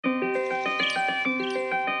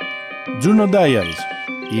Journal Diaries.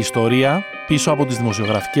 Η ιστορία πίσω από τις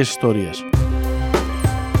δημοσιογραφικές ιστορίες.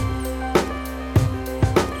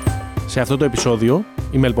 Σε αυτό το επεισόδιο,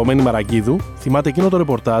 η Μελπομένη Μαρακίδου θυμάται εκείνο το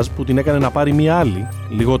ρεπορτάζ που την έκανε να πάρει μια άλλη,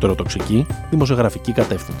 λιγότερο τοξική, δημοσιογραφική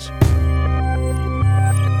κατεύθυνση.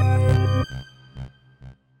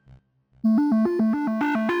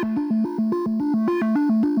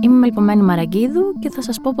 Είμαι η Μελπομeni Maragkidou και θα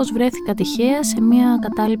σας πω πως βρέθηκα τυχαία σε μια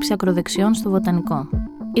κατάληψη ακροδεξιών στο Βοτανικό.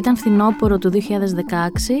 Ήταν φθινόπωρο του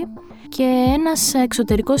 2016 και ένας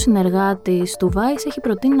εξωτερικός συνεργάτης του Vice έχει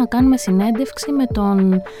προτείνει να κάνουμε συνέντευξη με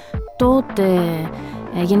τον τότε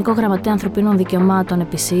Γενικό Γραμματέα Ανθρωπίνων Δικαιωμάτων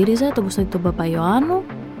επί ΣΥΡΙΖΑ, τον Κωνσταντίνο Παπαϊωάννου,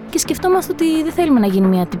 και σκεφτόμαστε ότι δεν θέλουμε να γίνει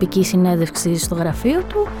μια τυπική συνέντευξη στο γραφείο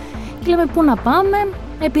του. Και λέμε πού να πάμε,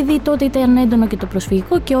 επειδή τότε ήταν έντονο και το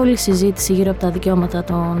προσφυγικό και όλη η συζήτηση γύρω από τα δικαιώματα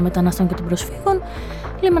των μεταναστών και των προσφύγων.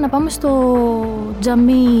 Λέμε να πάμε στο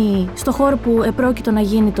τζαμί, στο χώρο που επρόκειτο να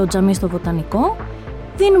γίνει το τζαμί στο Βοτανικό.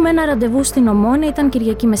 Δίνουμε ένα ραντεβού στην Ομόνια, ήταν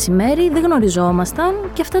Κυριακή μεσημέρι, δεν γνωριζόμασταν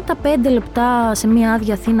και αυτά τα 5 λεπτά σε μια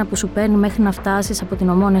άδεια Αθήνα που σου παίρνει μέχρι να φτάσεις από την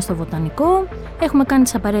Ομόνια στο Βοτανικό, έχουμε κάνει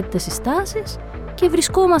τις απαραίτητες συστάσεις και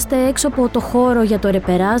βρισκόμαστε έξω από το χώρο για το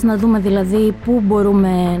ρεπεράζ, να δούμε δηλαδή πού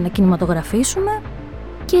μπορούμε να κινηματογραφήσουμε,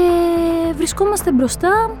 και βρισκόμαστε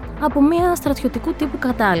μπροστά από μια στρατιωτικού τύπου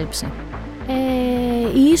κατάληψη.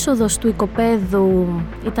 Η είσοδος του οικοπαίδου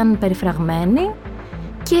ήταν περιφραγμένη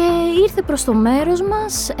και ήρθε προς το μέρος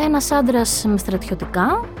μας ένας άντρας με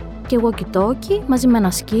στρατιωτικά και walkie-talkie μαζί με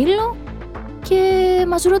ένα σκύλο και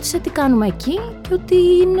μας ρώτησε τι κάνουμε εκεί και ότι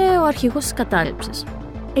είναι ο αρχηγός της κατάληψης.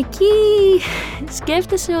 Εκεί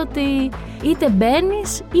σκέφτεσαι ότι είτε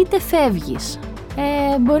μπαίνεις είτε φεύγεις.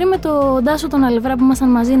 Μπορεί με τον Τάσο τον Αλευρά που ήμασταν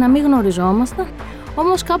μαζί να μην γνωριζόμασταν,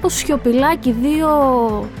 όμως κάπως σιωπηλά και οι δύο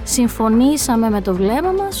συμφωνήσαμε με το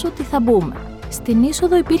βλέμμα μας ότι θα μπούμε. Στην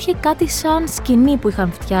είσοδο υπήρχε κάτι σαν σκηνή που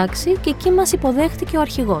είχαν φτιάξει και εκεί μας υποδέχτηκε ο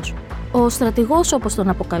αρχηγός. Ο στρατηγός, όπως τον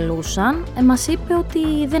αποκαλούσαν, μας είπε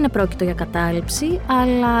ότι δεν επρόκειτο για κατάληψη,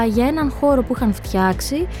 αλλά για έναν χώρο που είχαν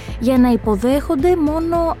φτιάξει για να υποδέχονται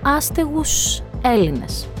μόνο άστεγους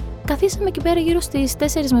Έλληνες. Καθίσαμε εκεί πέρα γύρω στις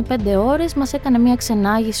 4 με 5 ώρες, μας έκανε μια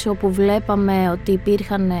ξενάγηση όπου βλέπαμε ότι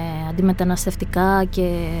υπήρχαν αντιμεταναστευτικά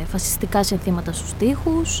και φασιστικά συνθήματα στους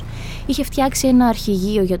τοίχους. Είχε φτιάξει ένα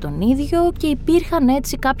αρχηγείο για τον ίδιο και υπήρχαν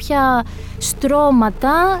έτσι κάποια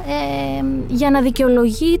στρώματα για να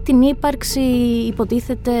δικαιολογεί την ύπαρξη,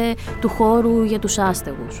 υποτίθεται, του χώρου για τους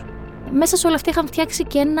άστεγους. Μέσα σε όλα αυτά είχαν φτιάξει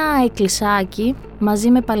και ένα εκκλησάκι μαζί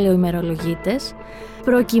με παλαιοημερολογίτες,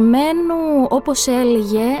 προκειμένου, όπως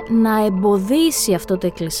έλεγε, να εμποδίσει αυτό το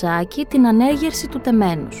εκκλησάκι την ανέγερση του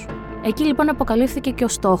τεμένους. Εκεί λοιπόν αποκαλύφθηκε και ο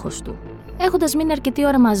στόχος του. Έχοντας μείνει αρκετή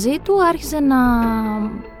ώρα μαζί του, άρχισε να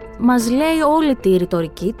μας λέει όλη τη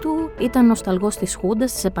ρητορική του, ήταν νοσταλγός της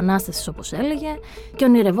Χούντας, της Επανάστασης όπως έλεγε, και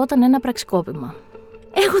ονειρευόταν ένα πραξικόπημα.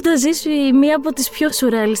 Έχοντας ζήσει μία από τις πιο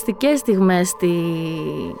σουρεαλιστικές στιγμές στη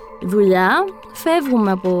δουλειά,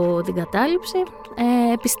 φεύγουμε από την κατάληψη,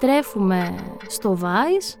 επιστρέφουμε στο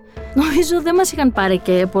Vice. Νομίζω δεν μας είχαν πάρει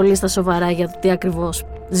και πολύ στα σοβαρά για το τι ακριβώς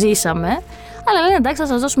ζήσαμε, αλλά λένε εντάξει, θα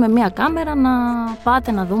σας δώσουμε μία κάμερα να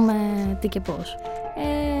πάτε να δούμε τι και πώς.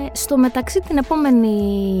 Στο μεταξύ, την επόμενη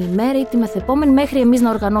μέρα ή τη μεθεπόμενη, μέχρι εμείς να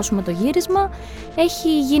οργανώσουμε το γύρισμα,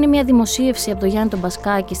 έχει γίνει μια δημοσίευση από τον Γιάννη τον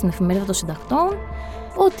Μπασκάκη στην Εφημερίδα των Συντακτών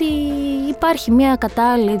ότι υπάρχει μια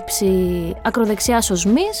κατάληψη ακροδεξιάς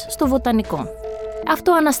οσμής στο Βοτανικό.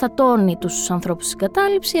 Αυτό αναστατώνει τους ανθρώπους στην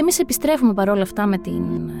κατάληψη. Εμείς επιστρέφουμε παρόλα αυτά με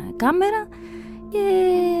την κάμερα και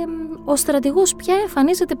ο στρατηγός πια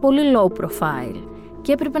εμφανίζεται πολύ low profile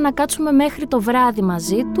και έπρεπε να κάτσουμε μέχρι το βράδυ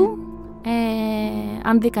μαζί του.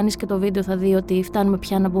 Αν δει κανείς και το βίντεο θα δει ότι φτάνουμε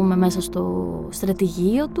πια να μπούμε μέσα στο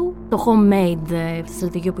στρατηγείο του, το homemade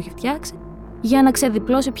στρατηγείο που έχει φτιάξει, για να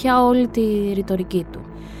ξεδιπλώσει πια όλη τη ρητορική του.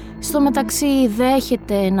 Στο μεταξύ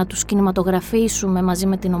δέχεται να τους κινηματογραφήσουμε μαζί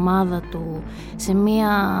με την ομάδα του σε μια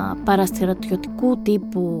παραστρατιωτικού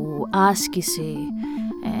τύπου άσκηση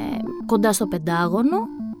κοντά στο Πεντάγωνο,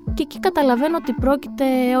 και εκεί καταλαβαίνω ότι πρόκειται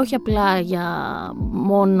όχι απλά για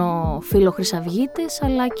μόνο φιλοχρυσαυγίτες,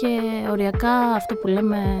 αλλά και οριακά αυτό που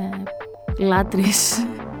λέμε λάτρεις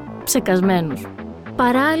ψεκασμένους.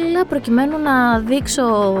 Παράλληλα, προκειμένου να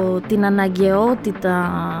δείξω την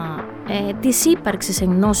αναγκαιότητα της ύπαρξης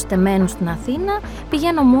ενός τεμένου στην Αθήνα,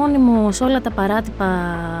 πηγαίνω μόνη μου σε όλα τα παράτυπα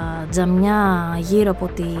τζαμιά γύρω από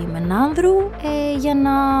τη Μενάνδρου για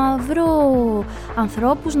να βρω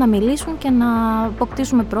ανθρώπους να μιλήσουν και να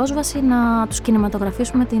αποκτήσουμε πρόσβαση να τους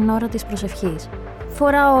κινηματογραφήσουμε την ώρα της προσευχής.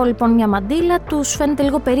 Φοράω λοιπόν μια μαντίλα, τους φαίνεται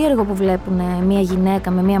λίγο περίεργο που βλέπουν μια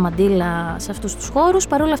γυναίκα με μια μαντίλα σε αυτούς τους χώρους,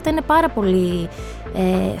 παρόλα αυτά είναι πάρα πολύ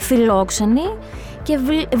φιλόξενοι και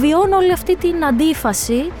βιώνω όλη αυτή την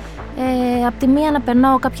αντίφαση Απ' τη μία να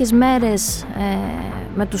περνάω κάποιες μέρες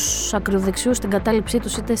με τους ακροδεξιούς στην κατάληψή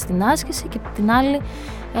τους είτε στην άσκηση, και απ' την άλλη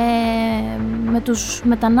με τους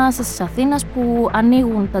μετανάστες της Αθήνας που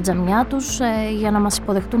ανοίγουν τα τζαμιά τους για να μας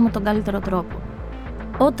υποδεχτούν με τον καλύτερο τρόπο.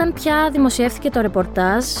 Όταν πια δημοσιεύθηκε το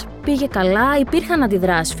ρεπορτάζ, πήγε καλά, υπήρχαν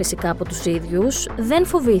αντιδράσεις φυσικά από τους ίδιους, δεν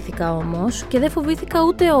φοβήθηκα όμως και δεν φοβήθηκα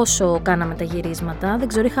ούτε όσο κάναμε τα γυρίσματα, δεν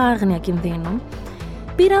ξέρω, είχα άγνοια κινδύνου.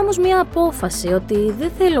 Πήρα όμως μια απόφαση ότι δεν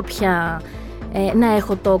θέλω πια να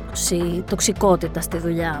έχω τοξικότητα στη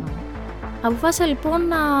δουλειά μου. Αποφάσισα λοιπόν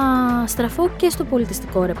να στραφώ και στο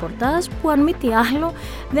πολιτιστικό ρεπορτάζ που αν μη τι άλλο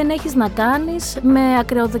δεν έχεις να κάνεις με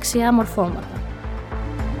ακραιοδεξιά μορφώματα.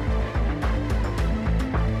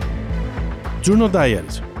 Journal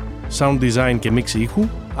Diaries. Sound design και μίξη ήχου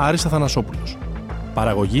Άρης Αθανασόπουλος.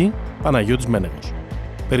 Παραγωγή Παναγιώτης Μένεγος.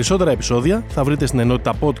 Περισσότερα επεισόδια θα βρείτε στην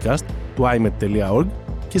ενότητα podcast του imet.org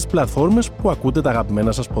και στις πλατφόρμες που ακούτε τα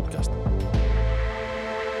αγαπημένα σας podcast.